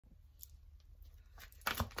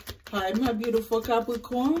Hi, my beautiful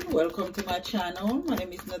Capricorn. Welcome to my channel. My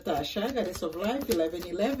name is Natasha, Goddess of Life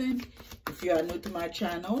 1111. If you are new to my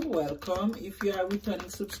channel, welcome. If you are returning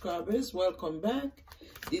subscribers, welcome back.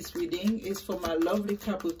 This reading is for my lovely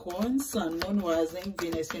Capricorn, Sun, Moon, Rising,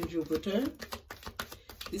 Venus, and Jupiter.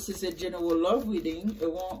 This is a general love reading. It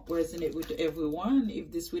won't resonate with everyone.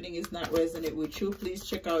 If this reading is not resonate with you, please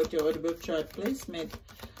check out your birth chart placement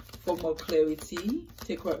for more clarity.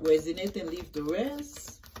 Take what resonates and leave the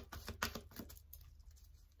rest.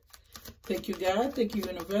 Thank you, God. Thank you,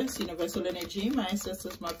 universe, universal energy, my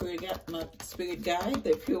ancestors, my spirit guide,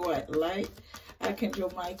 the pure white light,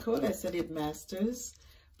 Archangel Michael, Ascended Masters.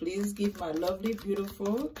 Please give my lovely,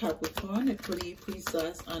 beautiful Capricorn a clear,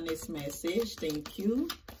 precise, honest message. Thank you.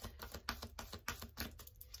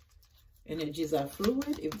 Energies are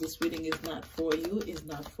fluid. If this reading is not for you, it's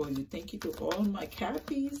not for you. Thank you to all my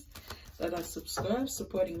Cappies that are subscribed,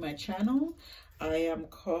 supporting my channel. I am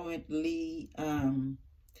currently,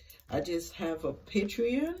 I just have a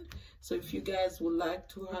Patreon. So if you guys would like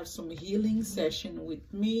to have some healing session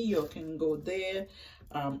with me, you can go there.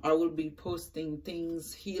 I will be posting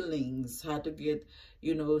things, healings, how to get,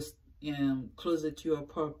 you know, closer to your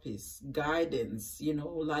purpose, guidance, you know,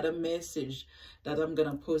 a lot of message that I'm going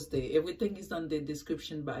to post there. Everything is on the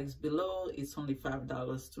description box below. It's only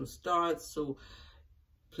 $5 to start. So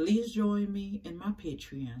please join me in my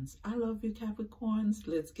Patreons. I love you, Capricorns.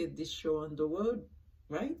 Let's get this show on the road,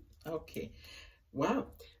 right? Okay. Wow.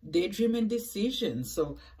 Daydreaming decision.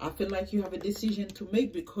 So I feel like you have a decision to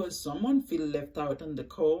make because someone feel left out on the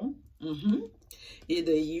call.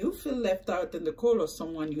 Either you feel left out in the call or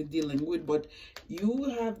someone you're dealing with, but you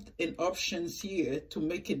have an options here to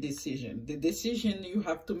make a decision. The decision you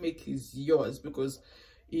have to make is yours because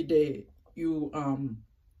either you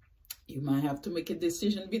might have to make a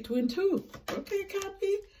decision between two. Okay,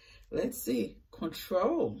 Cappy. Let's see.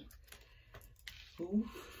 Control. Ooh.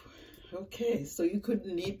 Okay, so you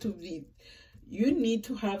need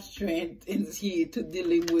to have strength in here to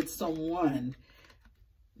dealing with someone.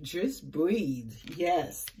 Just breathe.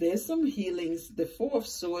 Yes, there's some healings. The Four of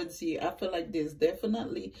Swords here, I feel like there's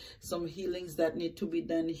definitely some healings that need to be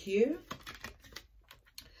done here.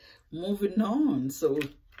 Moving on. So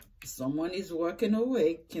someone is walking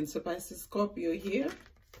away. Cancer, Pisces, Scorpio here.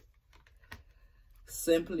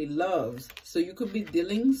 Simply loves. So you could be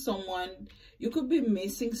dealing someone, you could be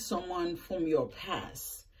missing someone from your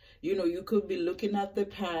past. You know, you could be looking at the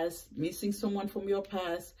past, missing someone from your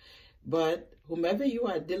past, but whomever you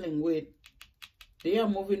are dealing with, they are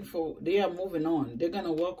moving on. They're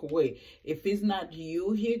gonna walk away. If it's not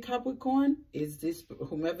you here, Capricorn, it's this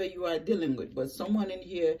whomever you are dealing with. But someone in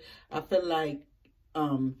here, I feel like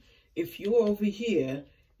if you're over here,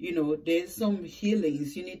 you know, there's some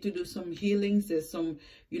healings. You need to do some healings. There's some,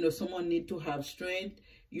 you know, someone need to have strength,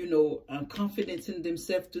 you know, and confidence in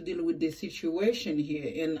themselves to deal with this situation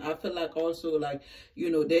here. And I feel like also like, you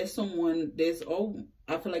know, there's someone,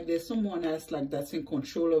 I feel like there's someone else like that's in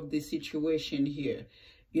control of this situation here,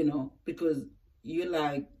 you know, because you're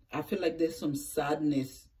like, I feel like there's some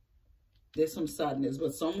sadness. There's some sadness,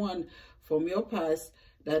 but someone from your past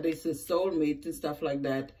that is a soulmate and stuff like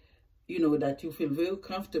that, you know, that you feel very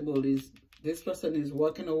comfortable is this person is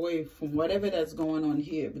walking away from whatever that's going on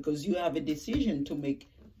here because you have a decision to make.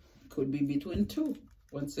 Could be between two,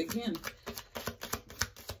 once again.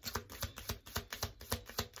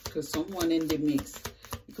 Because someone in the mix.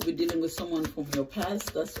 You could be dealing with someone from your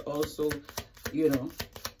past. That's also, you know,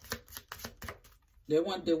 they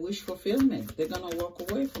want their wish fulfillment. They're going to walk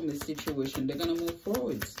away from the situation. They're going to move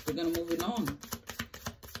forwards. They're going to move it on.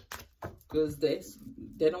 Because they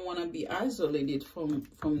don't want to be isolated from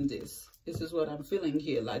this. This is what I'm feeling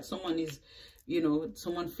here. Like someone is, you know,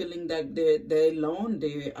 someone feeling like they're alone,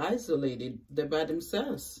 they're isolated, they're by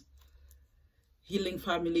themselves. Healing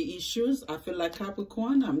family issues. I feel like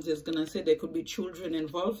Capricorn, I'm just going to say there could be children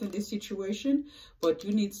involved in this situation, but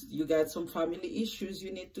you got some family issues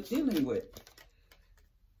you need to dealing with.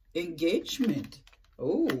 Engagement.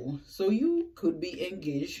 Oh, so you could be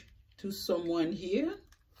engaged to someone here.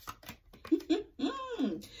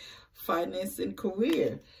 Finance and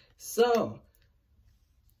career. So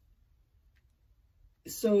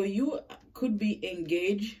you could be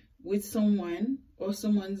engaged with someone, or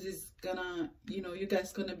someone's is gonna, you know, you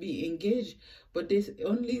guys gonna be engaged, but there's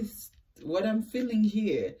only what I'm feeling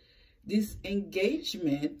here. This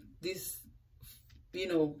engagement, this, you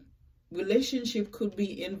know, relationship could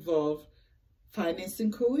be involved finance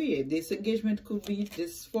and career. This engagement could be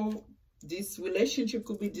just for, this relationship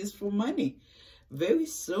could be just for money. Very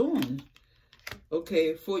soon.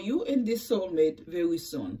 Okay, for you and this soulmate, very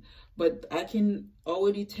soon. But I can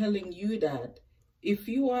already telling you that if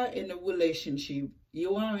you are in a relationship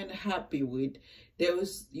you aren't happy with,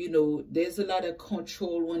 there's, you know, there's a lot of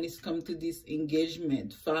control when it's come to this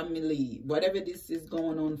engagement, family, whatever this is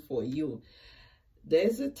going on for you.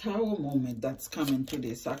 There's a tower moment that's coming to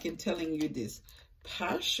this. I can telling you this.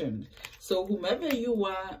 Passion. So whomever you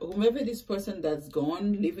are, whomever this person that's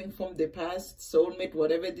gone, living from the past, soulmate,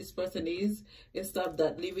 whatever this person is, and stuff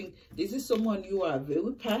that living, this is someone you are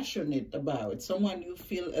very passionate about, someone you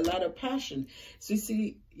feel a lot of passion. So you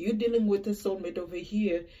see, you're dealing with a soulmate over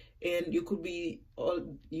here, and you could be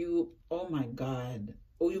oh my God,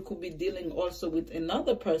 or you could be dealing also with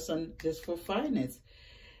another person just for finance.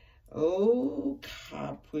 Oh,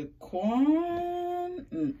 Capricorn.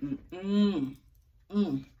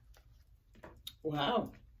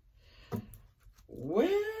 Wow.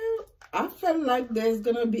 Well, I felt like there's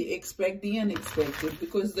gonna be expect the unexpected,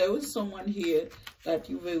 because there was someone here that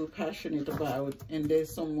you're very passionate about, and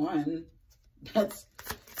there's someone that's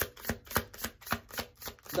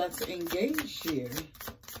engaged here.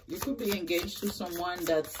 You could be engaged to someone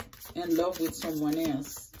that's in love with someone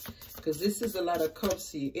else, because this is a lot of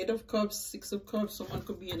cups here. 8 of Cups, 6 of Cups. Someone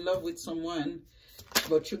could be in love with someone,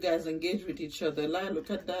 but you guys engage with each other. Like, look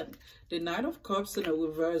at that. The Knight of Cups in a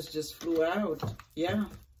reverse just flew out. Yeah.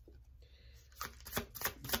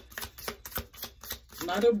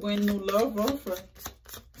 Not a brand new love offer.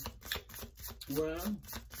 Wow.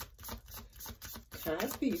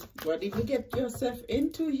 Happy. What did you get yourself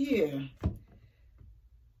into here?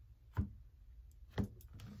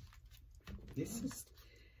 This is...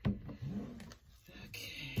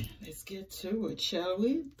 Okay, let's get to it, shall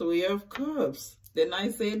we? 3 of Cups. Then I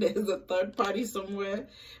say there's a third party somewhere.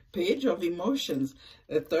 Page of Emotions.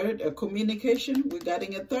 A communication. We're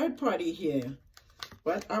getting a third party here.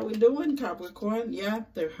 What are we doing, Capricorn? Yeah,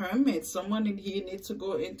 the Hermit. Someone in here needs to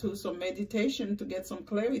go into some meditation to get some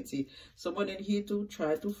clarity. Someone in here to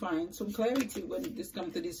try to find some clarity when this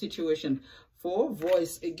comes to this situation. 4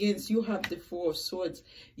 Voice. Again, you have the 4 of Swords.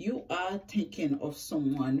 You are thinking of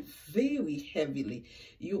someone very heavily.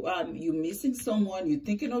 You're missing someone. You're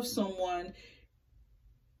thinking of someone.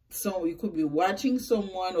 So you could be watching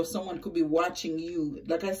someone, or someone could be watching you.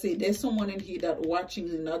 Like I say, there's someone in here that watching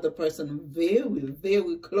another person very,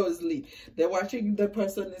 very closely. They're watching the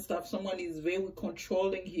person and stuff. Someone is very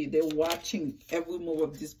controlling here. They're watching every move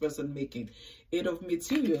of this person making. 8 of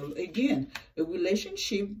Material. Again, a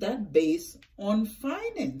relationship that based on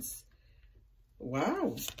finance.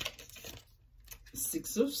 Wow.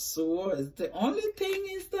 6 of Swords. The only thing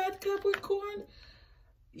is that, Capricorn,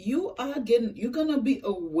 you're gonna be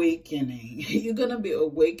awakening. You're gonna be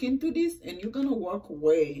awakened to this, and you're gonna walk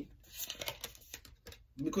away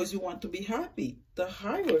because you want to be happy. The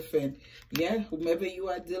Hierophant. Yeah, whomever you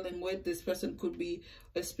are dealing with, this person could be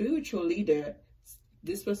a spiritual leader.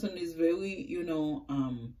 This person is very, you know,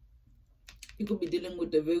 you could be dealing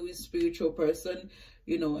with a very spiritual person.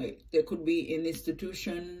 You know, there could be an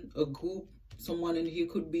institution, a group. Someone in here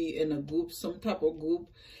could be in a group, some type of group.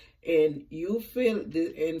 And you feel,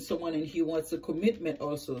 and someone in here wants a commitment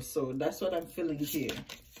also. So that's what I'm feeling here.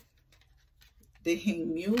 The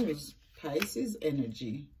Hanged Muse, Pisces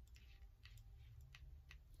energy.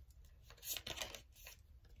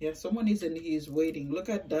 Yeah, someone is in here is waiting. Look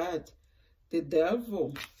at that. The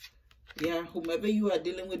Devil. Yeah, whomever you are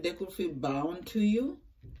dealing with, they could feel bound to you.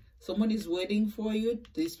 Someone is waiting for you.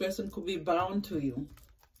 This person could be bound to you.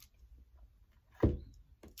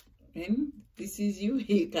 And this is you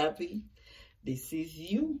here, Cappy. This is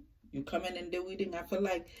you. You coming in the reading. I feel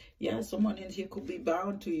like, yeah, someone in here could be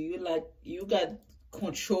bound to you. Like, you got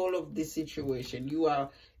control of this situation. You are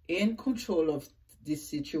in control of this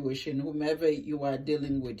situation, whomever you are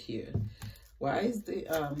dealing with here. Why is the,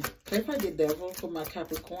 clarify the Devil for my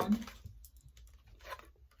Capricorn?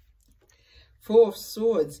 4 of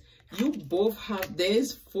Swords. You both have,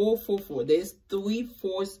 there's 4, 4, 4. There's 3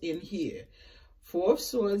 4s in here. 4 of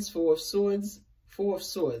Swords, 4 of Swords, 4 of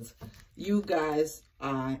Swords. You guys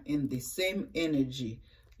are in the same energy.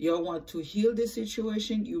 You want to heal the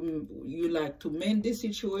situation. You like to mend the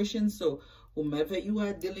situation. So whomever you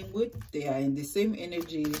are dealing with, they are in the same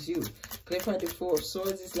energy as you. Clarify the 4 of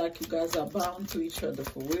Swords. It's like you guys are bound to each other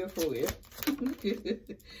for real, for real.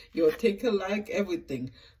 You'll take alike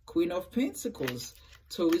everything. Queen of Pentacles.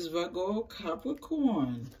 Taurus, Virgo,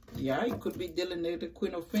 Capricorn. Yeah, you could be dealing with the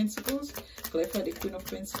Queen of Pentacles. Clarify the Queen of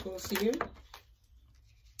Pentacles here.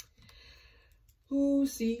 Oh,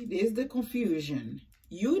 see, there's the confusion.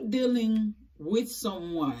 You dealing with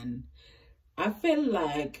someone. I feel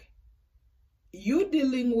like you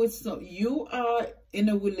dealing with some. You are in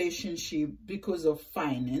a relationship because of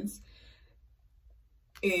finance.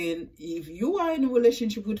 And if you are in a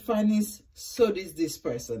relationship with finance, so is this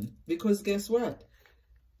person. Because guess what?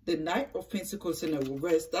 The Knight of Pentacles in a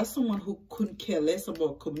reverse, that's someone who couldn't care less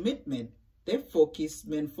about commitment. Their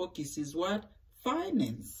main focus is what?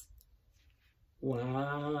 Finance.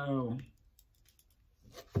 Wow.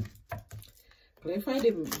 Clarify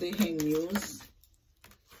the Hang News.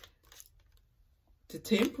 The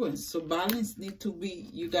Temperance. So balance need to be,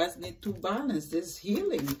 you guys need to balance. There's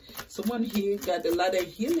healing. Someone here got a lot of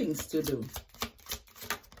healings to do.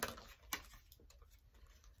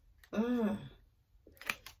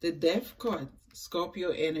 The Death card. Scorpio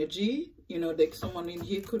energy. You know, like someone in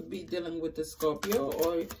here could be dealing with the Scorpio,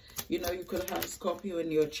 or you know, you could have Scorpio in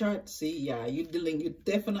your chart. See, yeah, you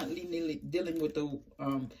definitely dealing with the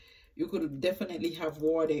you could definitely have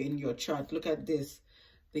water in your chart. Look at this.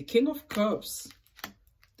 The King of Cups,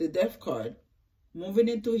 the Death card, moving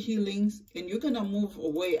into healings, and you're gonna move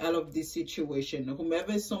away out of this situation.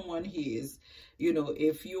 Whomever someone here is, you know,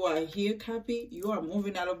 if you are here, Cappy, you are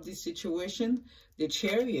moving out of this situation. The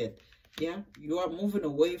Chariot, yeah, you are moving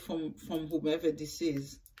away from whomever this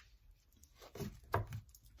is.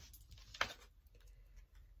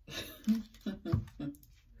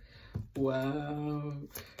 Wow.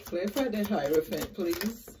 Clarify the Hierophant,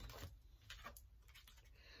 please.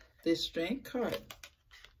 The Strength card.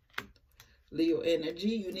 Leo energy,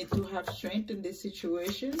 you need to have strength in this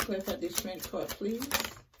situation. Clarify the Strength card, please.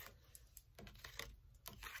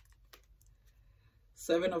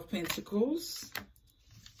 Seven of Pentacles.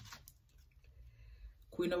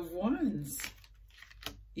 Queen of Wands.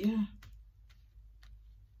 Yeah.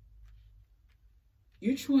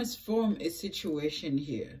 You transform a situation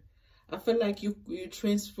here. I feel like you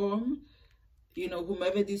transform, you know,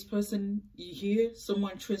 whomever this person you hear,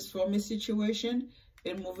 someone transform a situation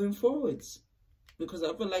and moving forwards. Because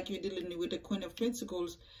I feel like you're dealing with the Queen of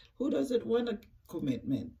Pentacles who doesn't want a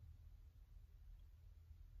commitment.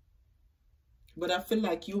 But I feel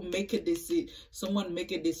like you make a decision, someone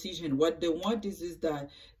make a decision. What they want is that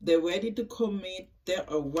they're ready to commit, they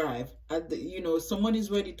arrive. At the, you know, someone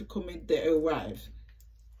is ready to commit, they arrive.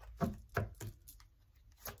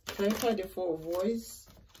 Clarify the Four of Voice.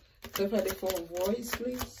 Clarify the Four of Voice,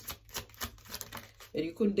 please. And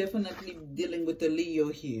you could definitely be dealing with the Leo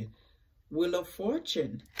here. Wheel of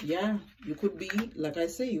Fortune. Yeah, you could be, like I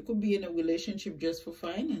say, you could be in a relationship just for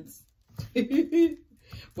finance.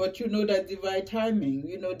 But you know that divine timing,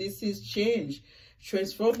 you know, this is change,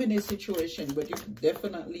 transforming a situation. But you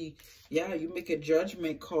definitely, yeah, you make a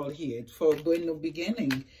judgment call here for a brand new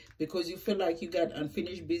beginning, because you feel like you got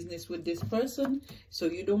unfinished business with this person, so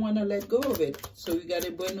you don't want to let go of it. So you got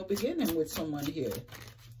a brand new beginning with someone here.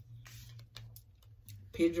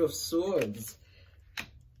 Page of Swords.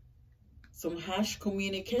 Some harsh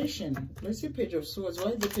communication. Let's see, Page of Swords.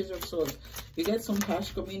 Why is the Page of Swords? You get some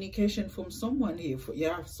harsh communication from someone here.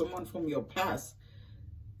 Yeah, someone from your past.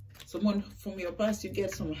 Someone from your past, you get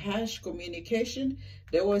some harsh communication.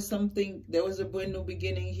 There was something, there was a brand new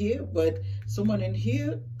beginning here, but someone in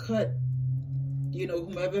here cut, you know,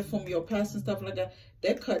 whomever from your past and stuff like that,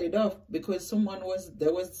 they cut it off because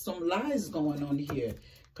there was some lies going on here.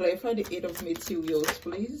 Clarify the Eight of Materials,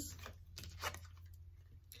 please.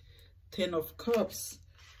 Ten of Cups.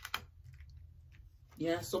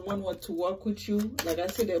 Yeah, someone wants to work with you. Like I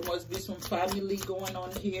said, there must be some family going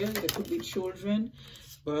on here. There could be children.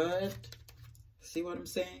 But, see what I'm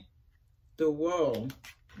saying? The world.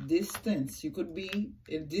 Distance. You could be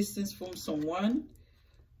a distance from someone.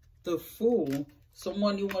 The Fool.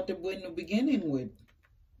 Someone you want to bring a beginning with.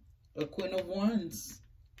 A Queen of Wands.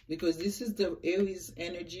 Because this is the Aries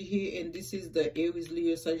energy here, and this is the Aries,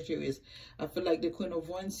 Leo, Sagittarius. I feel like the Queen of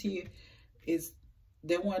Wands here is,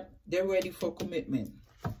 they're ready for commitment.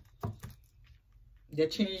 They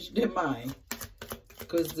changed their mind.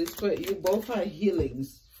 Because this, you both are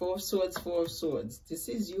healings. Four of Swords, Four of Swords. This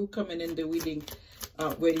is you coming in the reading,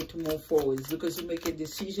 ready to move forwards. Because you make a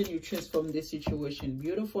decision, you transform the situation.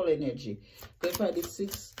 Beautiful energy. Clarify the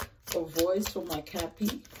Six of Voice for my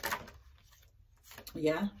Cappy.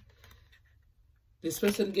 Yeah. This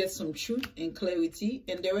person gets some truth and clarity,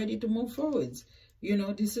 and they're ready to move forwards. You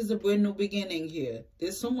know, this is a brand new beginning here.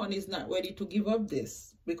 There's someone is not ready to give up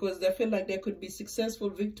this, because they feel like they could be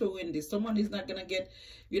successful, victory in this. Someone is not going to get,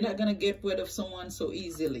 you're not going to get rid of someone so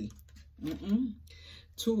easily.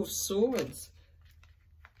 Two of Swords.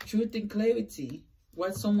 Truth and clarity.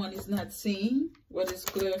 What someone is not seeing. What is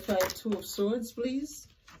clarified? Two of Swords, please.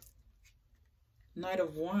 Knight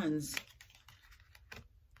of Wands.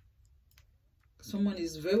 Someone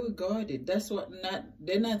is very guarded. That's what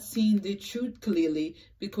they're not seeing the truth clearly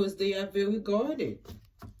because they are very guarded.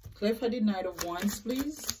 Clarify the Knight of Wands,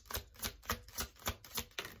 please.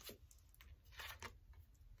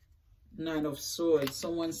 Nine of Swords.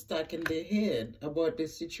 Someone stuck in their head about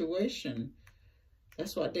this situation.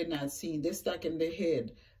 That's what they're not seeing. They're stuck in their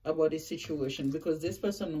head about this situation because there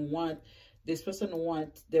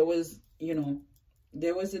was, you know,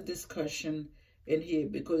 there was a discussion in here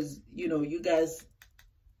because, you know, you guys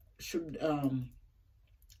should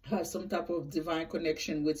have some type of divine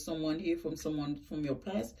connection with someone here, someone from your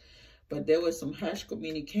past, but there was some harsh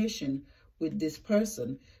communication with this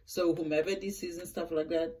person. So whomever this is and stuff like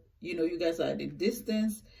that, you know, you guys are at a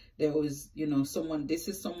distance. There was, you know, this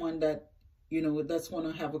is someone that, you know, that's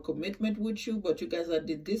want to have a commitment with you, but you guys are at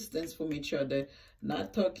a distance from each other,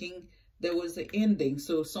 not talking. There was an ending.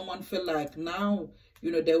 So someone felt like now,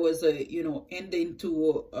 you know, there was a, you know, ending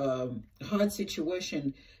to a hard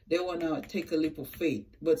situation. They want to take a leap of faith,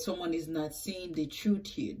 but someone is not seeing the truth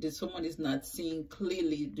here. Someone is not seeing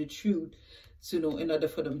clearly the truth, so, you know, in order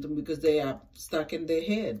for them to, because they are stuck in their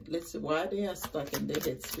head. Let's see why they are stuck in their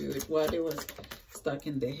head, Spirit. Why they were stuck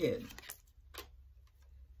in their head.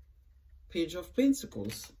 Page of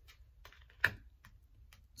Pentacles.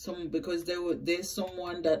 Because there's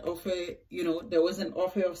someone that offer, you know, there was an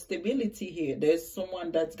offer of stability here. There's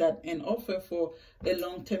someone that's got an offer for a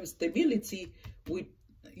long-term stability with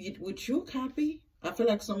you, Cappy. I feel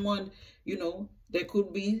like someone, you know, there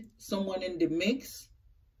could be someone in the mix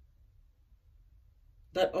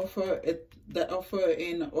that offer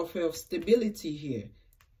an offer of stability here.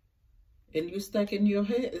 And you stuck in your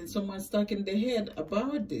head, and someone stuck in their head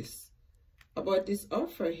about this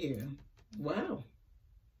offer here. Wow.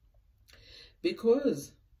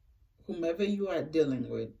 Because whomever you are dealing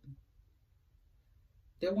with,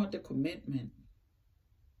 they want a commitment.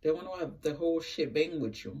 They want to have the whole shebang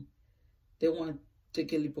with you. They want to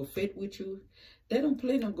take a leap of faith with you. They don't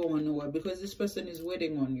plan on going nowhere because this person is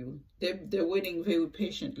waiting on you. They're waiting very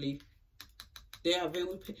patiently. They are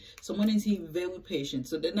someone is here very patient.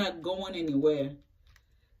 So they're not going anywhere.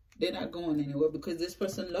 They're not going anywhere because this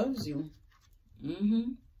person loves you.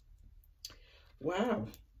 Wow.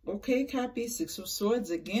 Okay, Cappy, Six of Swords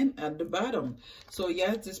again at the bottom. So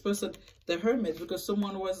yes, this person, the Hermit, because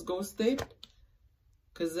someone was ghosted.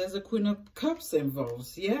 Because there's a Queen of Cups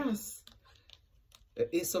involved. Yes.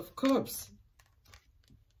 The Ace of Cups.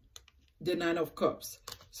 The Nine of Cups.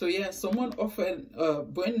 So yeah, someone offered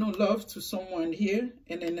brand new love to someone here,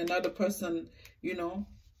 and then another person, you know,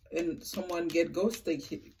 and someone get ghosted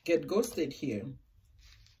here.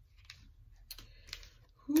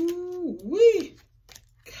 Ooh-wee.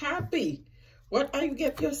 Cappy, what are you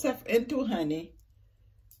getting yourself into, honey?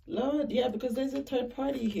 Lord, yeah, because there's a third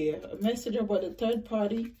party here. A message about a third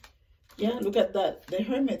party. Yeah, look at that. The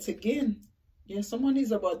Hermits again. Yeah, someone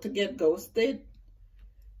is about to get ghosted.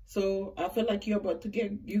 So I feel like you're about to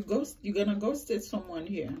get you're gonna ghost someone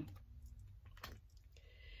here.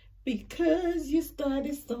 Because you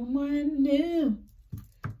started someone new.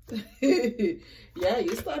 Yeah,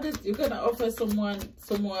 you're gonna offer someone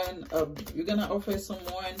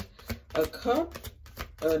a cup,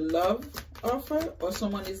 a love offer, or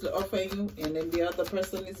someone is offering you and then the other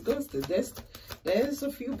person is ghosted. There's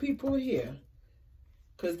a few people here,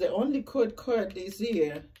 because the only card this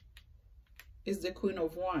year is the Queen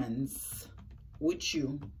of Wands with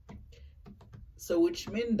you. So which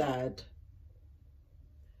means that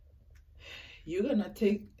you're gonna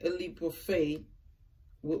take a leap of faith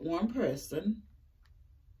with one person,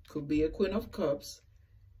 could be a Queen of Cups,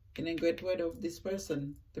 and then get rid of this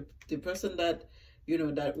person, the person that, you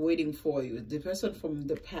know, that waiting for you, the person from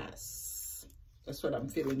the past. That's what I'm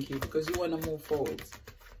feeling here, because you want to move forward.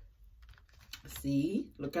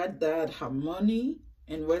 See, look at that, harmony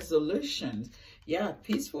and resolution. Yeah,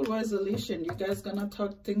 peaceful resolution. You guys gonna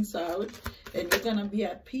talk things out, and you're gonna be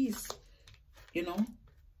at peace, you know,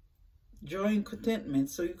 joy and contentment.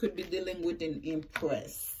 So you could be dealing with an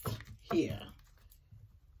Empress here.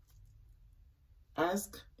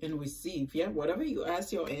 Ask and receive. Yeah, whatever you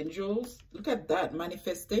ask your angels, look at that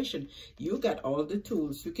manifestation. You got all the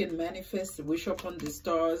tools. You can manifest, wish upon the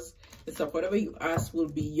stars and stuff. Whatever you ask will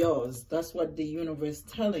be yours. That's what the universe is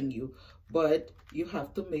telling you. But you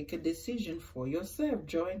have to make a decision for yourself.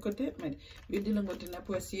 Joy and contentment. You're dealing with an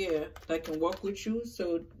Empress here that can work with you,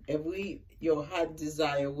 so your heart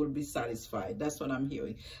desire will be satisfied. That's what I'm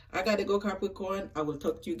hearing. I gotta go, Capricorn. I will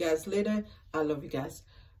talk to you guys later. I love you guys.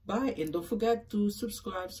 Bye. And don't forget to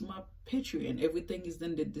subscribe to my Patreon. Everything is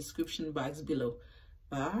in the description box below.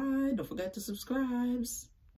 Bye. Don't forget to subscribe.